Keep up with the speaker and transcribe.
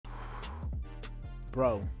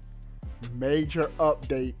Bro, major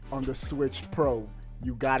update on the Switch Pro.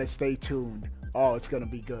 You gotta stay tuned. Oh, it's gonna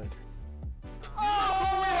be good.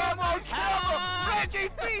 Oh, we have our camera! Reggie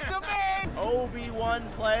Fils-Aimé! Obi-Wan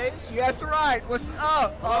plays. Yes, right. What's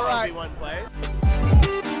up? All right. Obi-Wan plays.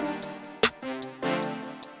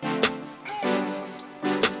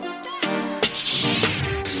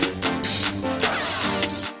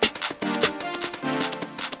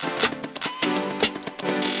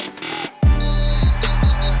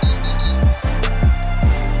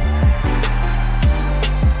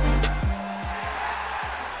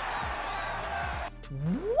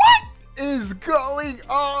 What is going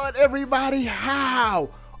on, everybody? How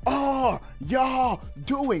are y'all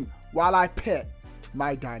doing while I pet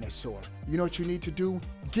my dinosaur? You know what you need to do?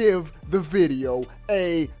 Give the video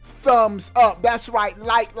a thumbs up. That's right.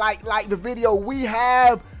 Like the video. We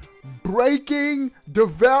have breaking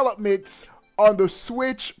developments on the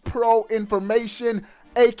Switch Pro information,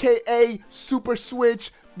 aka Super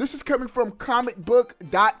Switch. This is coming from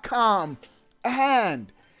comicbook.com.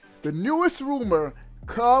 And the newest rumor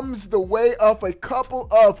comes the way of a couple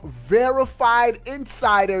of verified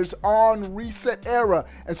insiders on Reset Era.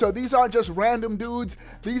 And so these aren't just random dudes.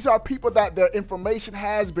 These are people that their information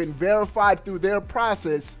has been verified through their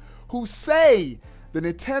process, who say the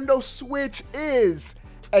Nintendo Switch is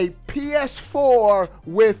a PS4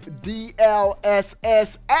 with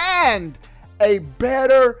DLSS and a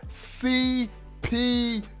better CPU.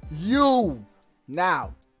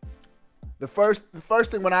 Now, the first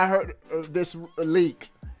thing when I heard this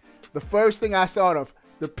leak, the first thing I thought of,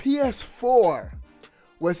 the PS4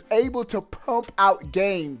 was able to pump out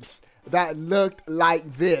games that looked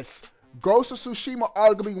like this. Ghost of Tsushima,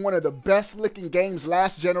 arguably one of the best looking games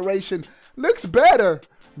last generation, looks better,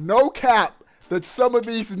 no cap, than some of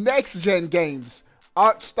these next gen games.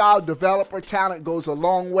 Art style, developer talent goes a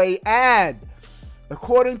long way, and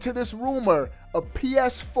according to this rumor, a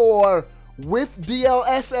PS4 with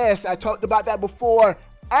DLSS, I talked about that before,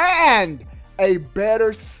 and a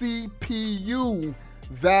better CPU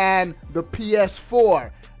than the PS4.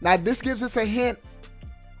 Now, this gives us a hint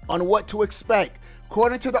on what to expect.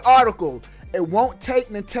 According to the article, it won't take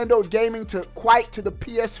Nintendo gaming to quite to the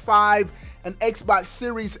PS5 and Xbox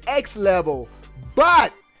Series X level,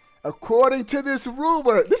 but according to this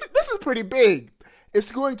rumor, this is pretty big.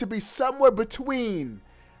 It's going to be somewhere between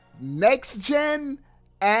next gen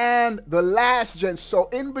and the last gen, so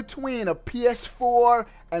in between a PS4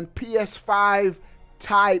 and PS5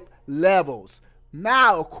 type levels.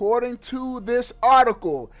 Now, according to this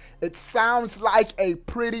article, it sounds like a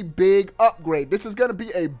pretty big upgrade. This is going to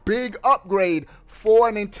be a big upgrade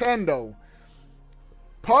for Nintendo,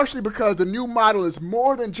 partially because the new model is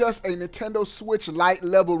more than just a Nintendo Switch Lite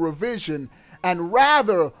level revision, and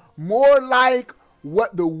rather more like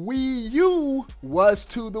what the Wii U was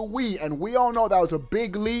to the Wii. And we all know that was a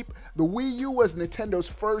big leap. The Wii U was Nintendo's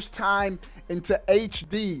first time into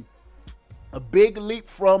HD. A big leap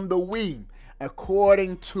from the Wii,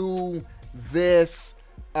 according to this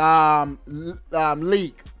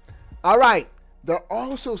leak. All right, they're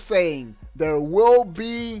also saying there will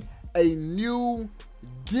be a new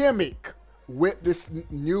gimmick with this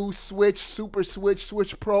new Switch, Super Switch,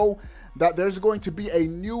 Switch Pro, that there's going to be a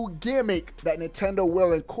new gimmick that Nintendo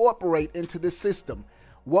will incorporate into the system.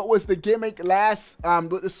 What was the gimmick last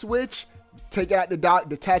with the Switch? Take out the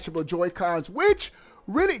detachable Joy-Cons, which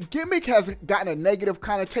really, gimmick has gotten a negative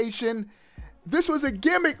connotation. This was a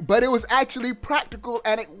gimmick, but it was actually practical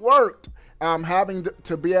and it worked. Having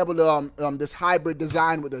to be able to this hybrid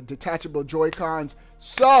design with the detachable Joy-Cons.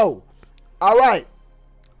 So, all right,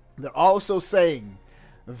 they're also saying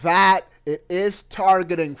that it is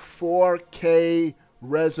targeting 4K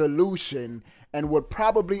resolution and would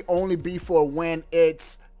probably only be for when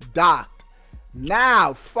it's docked.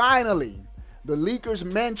 Now, finally, the leakers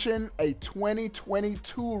mention a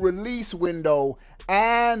 2022 release window,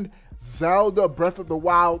 and Zelda Breath of the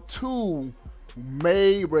Wild 2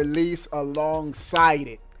 may release alongside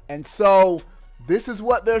it. And so this is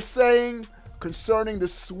what they're saying concerning the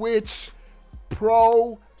Switch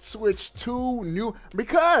Pro, Switch 2 new,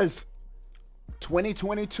 because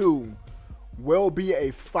 2022 will be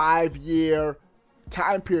a 5-year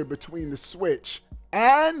time period between the Switch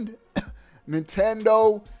and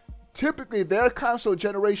Nintendo. Typically, their console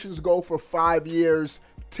generations go for 5 years,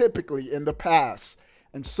 typically in the past.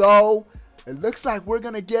 And so it looks like we're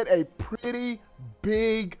going to get a pretty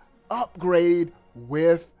big upgrade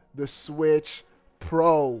with the Switch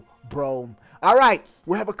Pro, bro. All right,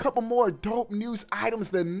 we have a couple more dope news items.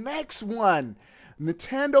 The next one,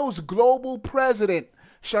 Nintendo's global president,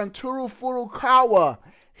 Shuntaro Furukawa,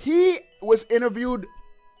 he was interviewed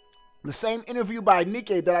The same interview by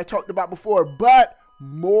Nikkei that I talked about before, but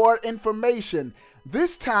more information.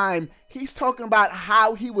 This time, he's talking about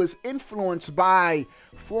how he was influenced by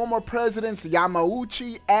former presidents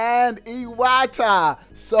Yamauchi and Iwata.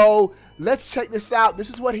 So let's check this out. This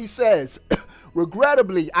is what he says.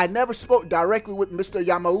 Regrettably, I never spoke directly with Mr.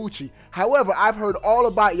 Yamauchi. However, I've heard all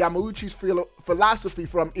about Yamauchi's philosophy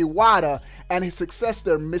from Iwata and his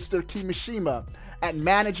successor, Mr. Kimishima, at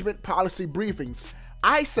management policy briefings.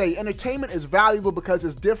 I say entertainment is valuable because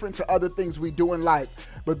it's different to other things we do in life.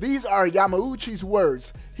 But these are Yamauchi's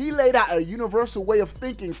words. He laid out a universal way of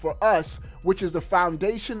thinking for us, which is the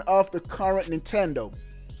foundation of the current Nintendo.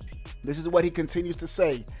 This is what he continues to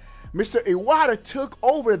say. Mr. Iwata took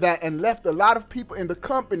over that and left a lot of people in the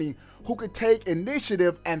company who could take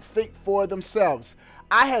initiative and think for themselves.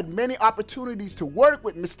 I had many opportunities to work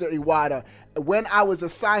with Mr. Iwata when I was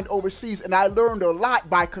assigned overseas, and I learned a lot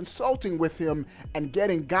by consulting with him and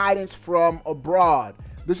getting guidance from abroad.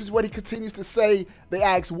 This is what he continues to say. They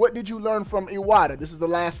ask, what did you learn from Iwata? This is the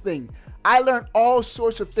last thing. I learned all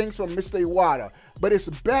sorts of things from Mr. Iwata, but it's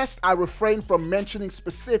best I refrain from mentioning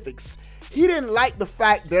specifics. He didn't like the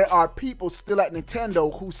fact there are people still at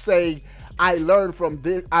Nintendo who say, I learned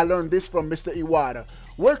this from Mr. Iwata.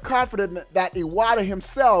 We're confident that Iwata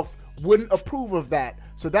himself wouldn't approve of that.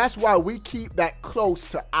 So that's why we keep that close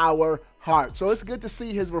to our heart. So it's good to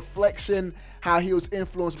see his reflection, how he was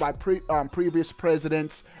influenced by previous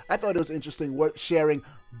presidents. I thought it was interesting worth sharing.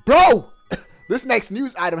 Bro, this next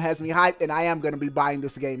news item has me hyped, and I am going to be buying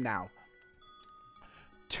this game now.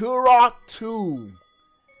 Turok 2,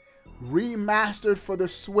 remastered for the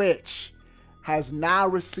Switch, has now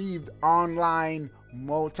received online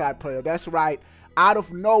multiplayer. That's right. Out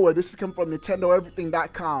of nowhere, this is coming from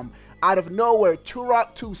NintendoEverything.com. Out of nowhere,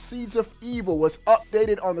 Turok 2 Seeds of Evil was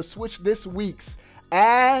updated on the Switch this week,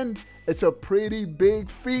 and it's a pretty big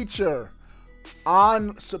feature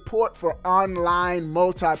on support for online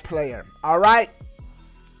multiplayer. All right,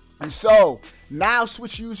 and so now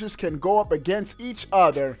Switch users can go up against each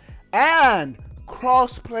other, and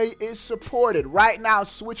crossplay is supported. Right now,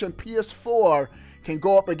 Switch and PS4 can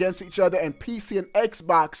go up against each other, and PC and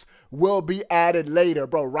Xbox will be added later.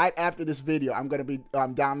 Bro, right after this video, I'm going to be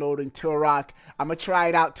downloading Turok. I'm going to try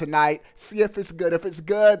it out tonight, see if it's good. If it's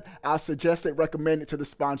good, I'll suggest it, recommend it to the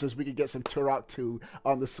sponsors. We can get some Turok 2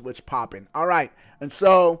 on the Switch popping. All right, and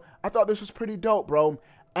so I thought this was pretty dope, bro.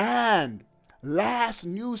 And last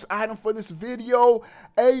news item for this video,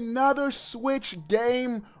 another Switch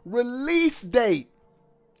game release date.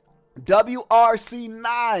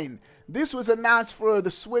 WRC9. This was announced for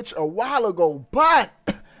the Switch a while ago, but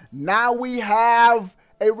now we have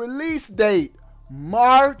a release date,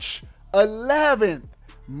 March 11th.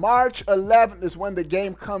 March 11th is when the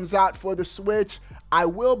game comes out for the Switch. I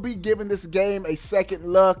will be giving this game a second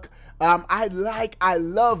look. I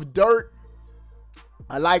love Dirt.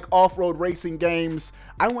 I like off-road racing games.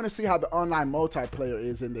 I want to see how the online multiplayer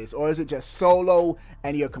is in this. Or is it just solo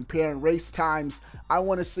and you're comparing race times? I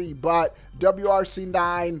want to see. But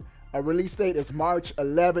WRC9, release date is March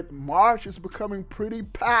 11th. March is becoming pretty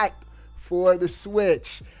packed for the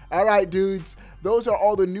Switch. All right, dudes. Those are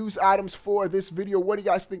all the news items for this video. What do you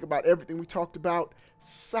guys think about everything we talked about?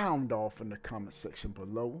 Sound off in the comment section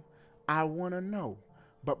below. I want to know.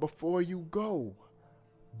 But before you go,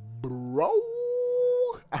 bro,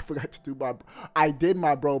 I forgot to do I did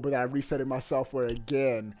my bro, but I resetted my software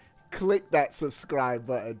again. Click that subscribe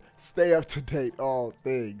button. Stay up to date all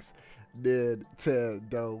things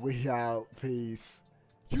Nintendo. We out. Peace.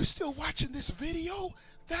 You still watching this video?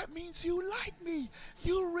 That means you like me.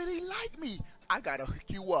 You really like me. I gotta hook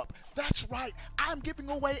you up. That's right. I'm giving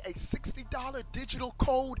away a $60 digital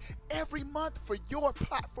code every month for your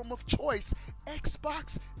platform of choice.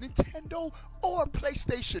 Xbox, Nintendo, or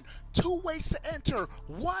PlayStation. 2 ways to enter.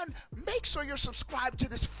 1, make sure you're subscribed to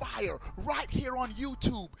this fire right here on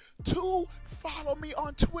YouTube. 2, follow me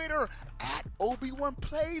on Twitter at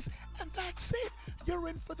Obi1Plays. And that's it. You're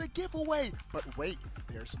in for the giveaway. But wait,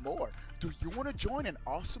 there's more. Do you want to join an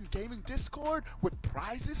awesome gaming Discord with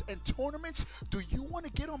prizes and tournaments? Do you want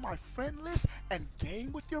to get on my friend list and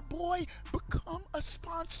game with your boy? Become a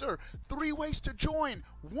sponsor. 3 ways to join.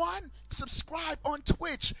 1, subscribe on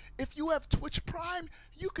Twitch. If you have Twitch Prime,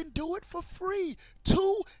 you can do it for free.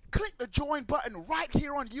 2, click the join button right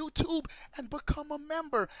here on YouTube and become a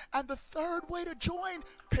member. And the 3rd way to join,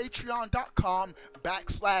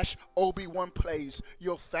 patreon.com/Obi1Plays.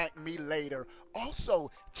 You'll thank me later.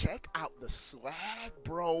 Also, check out the swag,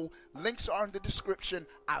 bro. Links are in the description.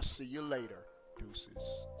 I'll see you later.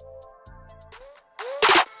 Deuces.